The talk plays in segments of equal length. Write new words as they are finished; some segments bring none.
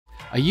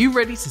Are you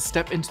ready to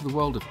step into the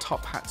world of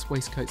top hats,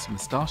 waistcoats and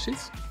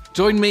moustaches?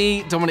 Join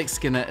me, Dominic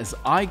Skinner, as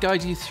I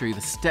guide you through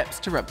the steps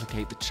to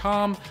replicate the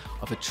charm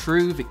of a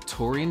true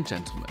Victorian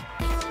gentleman.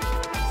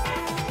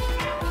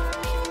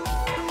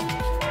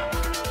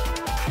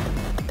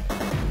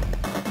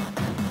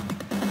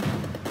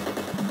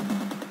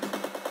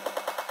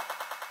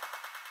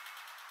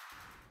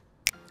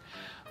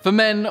 For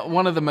men,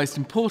 one of the most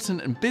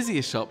important and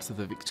busiest shops of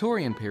the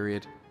Victorian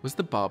period was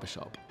the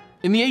barbershop.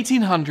 In the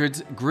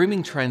 1800s,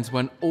 grooming trends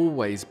weren't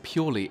always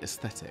purely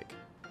aesthetic.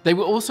 They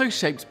were also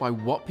shaped by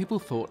what people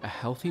thought a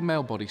healthy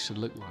male body should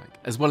look like,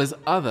 as well as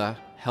other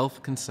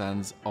health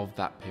concerns of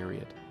that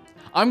period.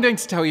 I'm going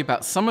to tell you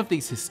about some of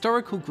these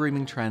historical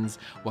grooming trends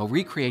while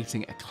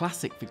recreating a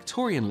classic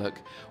Victorian look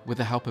with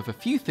the help of a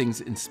few things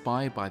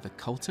inspired by the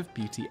Cult of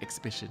Beauty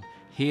exhibition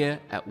here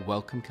at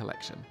Wellcome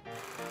Collection.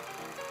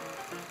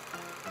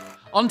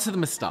 Onto the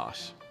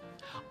moustache.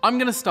 I'm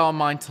going to style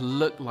mine to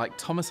look like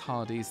Thomas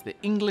Hardy's, the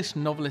English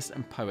novelist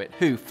and poet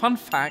who, fun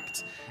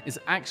fact, is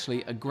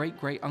actually a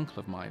great-great-uncle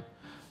of mine.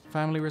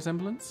 Family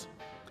resemblance?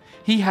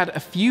 He had a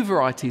few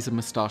varieties of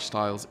moustache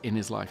styles in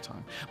his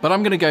lifetime, but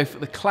I'm going to go for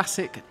the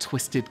classic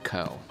twisted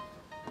curl.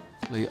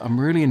 I'm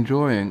really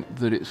enjoying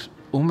that it's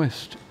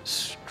almost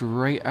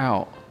straight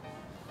out.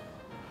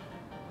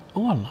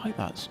 Oh, I like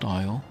that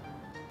style.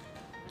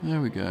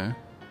 There we go.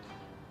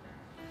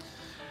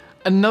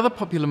 Another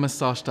popular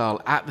moustache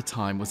style at the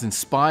time was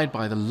inspired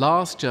by the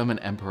last German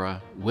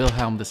emperor,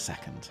 Wilhelm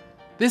II.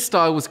 This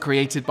style was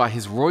created by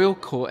his royal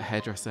court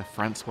hairdresser,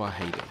 Francois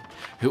Haydn,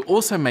 who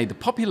also made the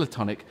popular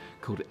tonic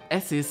called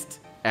Es ist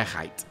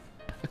erreicht.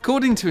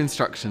 According to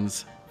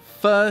instructions,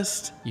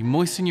 first you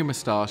moisten your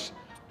moustache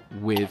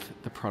with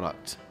the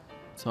product.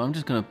 So I'm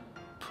just going to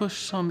push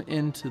some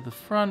into the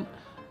front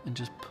and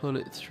just pull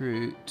it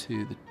through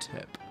to the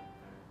tip,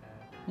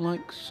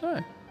 like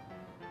so.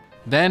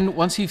 Then,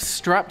 once you've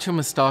strapped your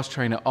moustache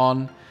trainer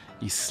on,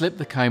 you slip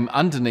the comb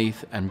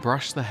underneath and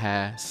brush the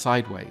hair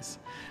sideways,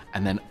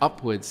 and then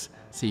upwards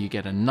so you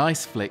get a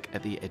nice flick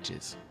at the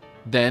edges.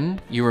 Then,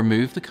 you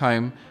remove the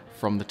comb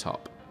from the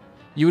top.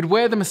 You would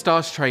wear the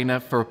moustache trainer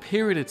for a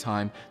period of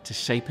time to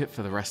shape it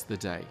for the rest of the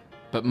day.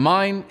 But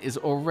mine is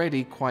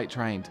already quite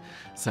trained,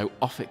 so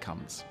off it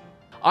comes.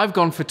 I've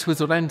gone for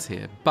twizzled ends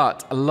here,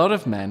 but a lot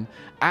of men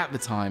at the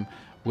time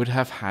would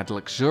have had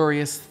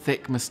luxurious,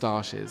 thick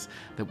moustaches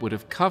that would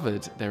have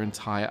covered their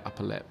entire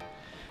upper lip.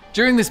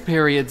 During this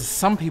period,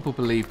 some people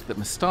believed that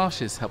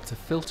moustaches helped to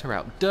filter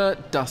out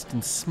dirt, dust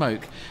and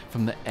smoke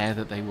from the air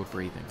that they were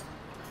breathing.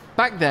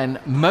 Back then,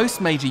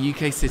 most major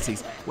UK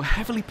cities were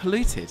heavily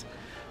polluted,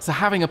 so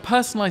having a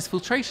personalised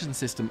filtration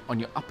system on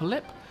your upper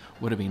lip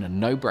would have been a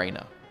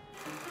no-brainer.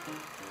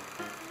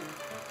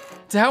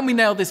 To help me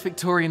nail this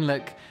Victorian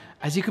look,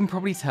 as you can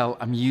probably tell,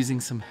 I'm using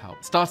some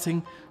help,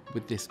 starting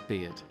with this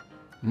beard.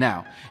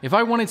 Now, if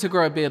I wanted to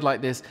grow a beard like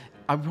this,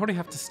 I would probably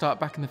have to start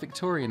back in the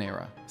Victorian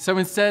era. So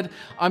instead,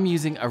 I'm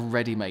using a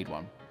ready-made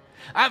one.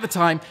 At the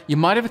time, you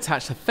might have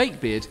attached a fake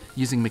beard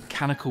using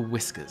mechanical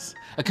whiskers,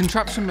 a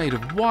contraption made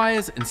of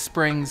wires and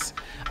springs,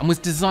 and was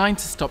designed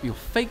to stop your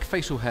fake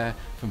facial hair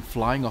from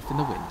flying off in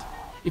the wind.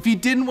 If you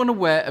didn't want to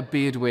wear a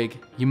beard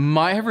wig, you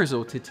might have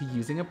resorted to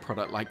using a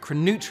product like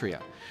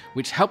Crenutria,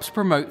 which helps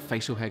promote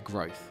facial hair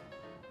growth.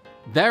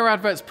 Their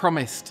adverts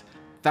promised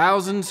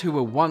thousands who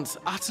were once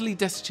utterly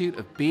destitute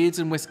of beards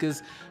and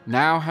whiskers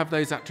now have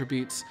those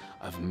attributes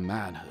of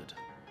manhood.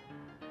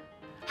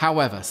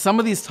 However, some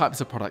of these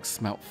types of products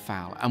smelt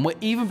foul and were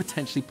even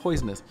potentially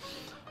poisonous.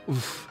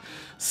 Oof.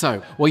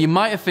 So, while you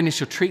might have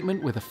finished your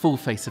treatment with a full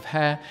face of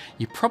hair,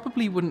 you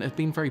probably wouldn't have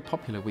been very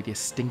popular with your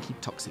stinky,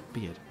 toxic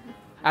beard.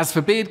 As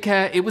for beard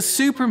care, it was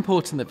super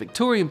important that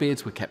Victorian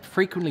beards were kept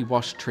frequently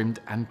washed,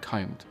 trimmed and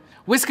combed.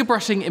 Whisker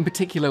brushing in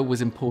particular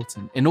was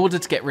important in order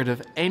to get rid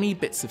of any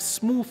bits of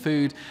small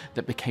food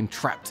that became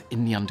trapped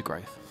in the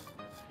undergrowth.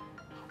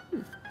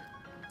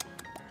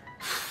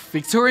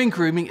 Victorian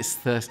grooming is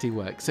thirsty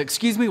work, so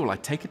excuse me while I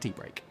take a tea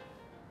break.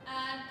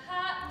 And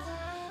cut.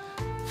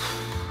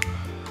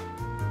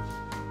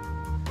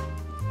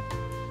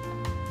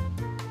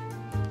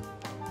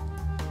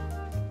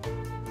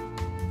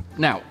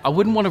 Now, I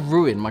wouldn't want to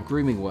ruin my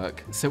grooming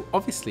work, so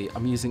obviously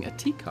I'm using a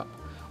teacup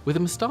with a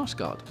moustache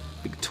guard.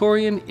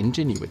 Victorian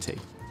ingenuity.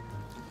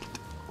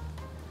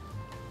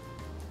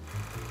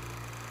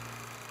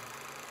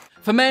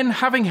 For men,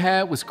 having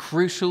hair was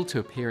crucial to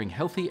appearing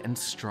healthy and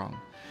strong.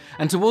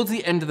 And towards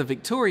the end of the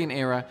Victorian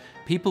era,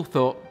 people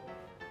thought,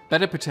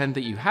 better pretend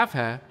that you have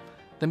hair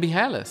than be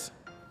hairless.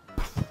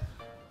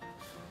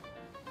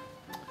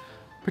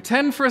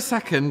 Pretend for a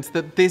second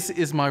that this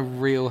is my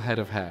real head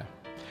of hair.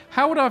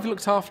 How would I have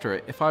looked after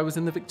it if I was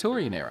in the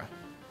Victorian era?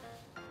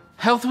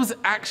 Health was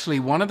actually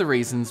one of the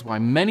reasons why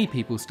many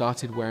people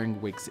started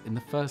wearing wigs in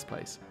the first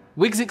place.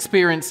 Wigs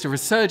experienced a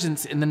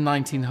resurgence in the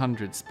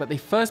 1900s, but they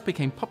first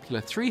became popular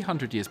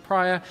 300 years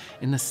prior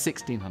in the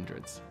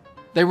 1600s.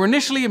 They were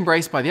initially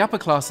embraced by the upper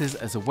classes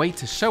as a way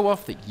to show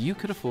off that you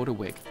could afford a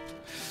wig,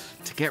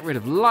 to get rid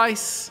of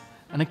lice,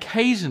 and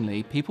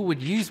occasionally people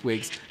would use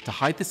wigs to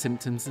hide the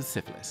symptoms of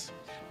syphilis.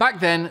 Back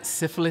then,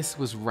 syphilis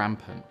was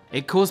rampant.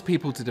 It caused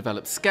people to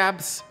develop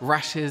scabs,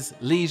 rashes,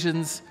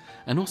 lesions,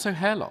 and also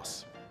hair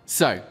loss.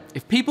 So,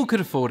 if people could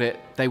afford it,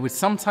 they would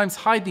sometimes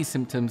hide these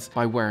symptoms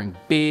by wearing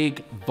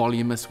big,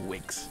 voluminous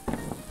wigs.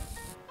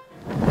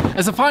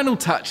 As a final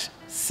touch,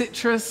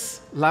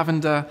 citrus,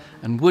 lavender,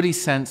 and woody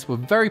scents were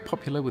very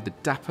popular with the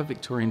dapper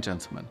Victorian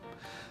gentleman.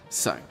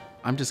 So,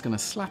 I'm just gonna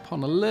slap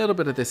on a little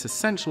bit of this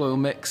essential oil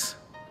mix.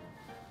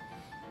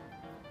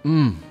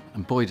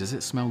 And boy, does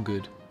it smell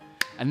good.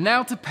 And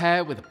now to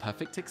pair with the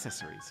perfect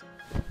accessories.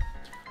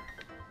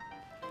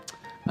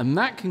 And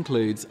that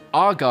concludes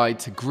our guide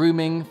to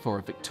grooming for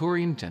a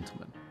Victorian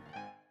gentleman.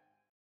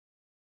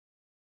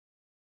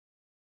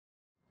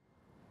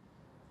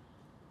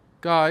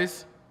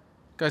 Guys,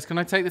 can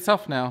I take this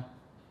off now?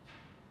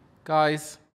 Guys.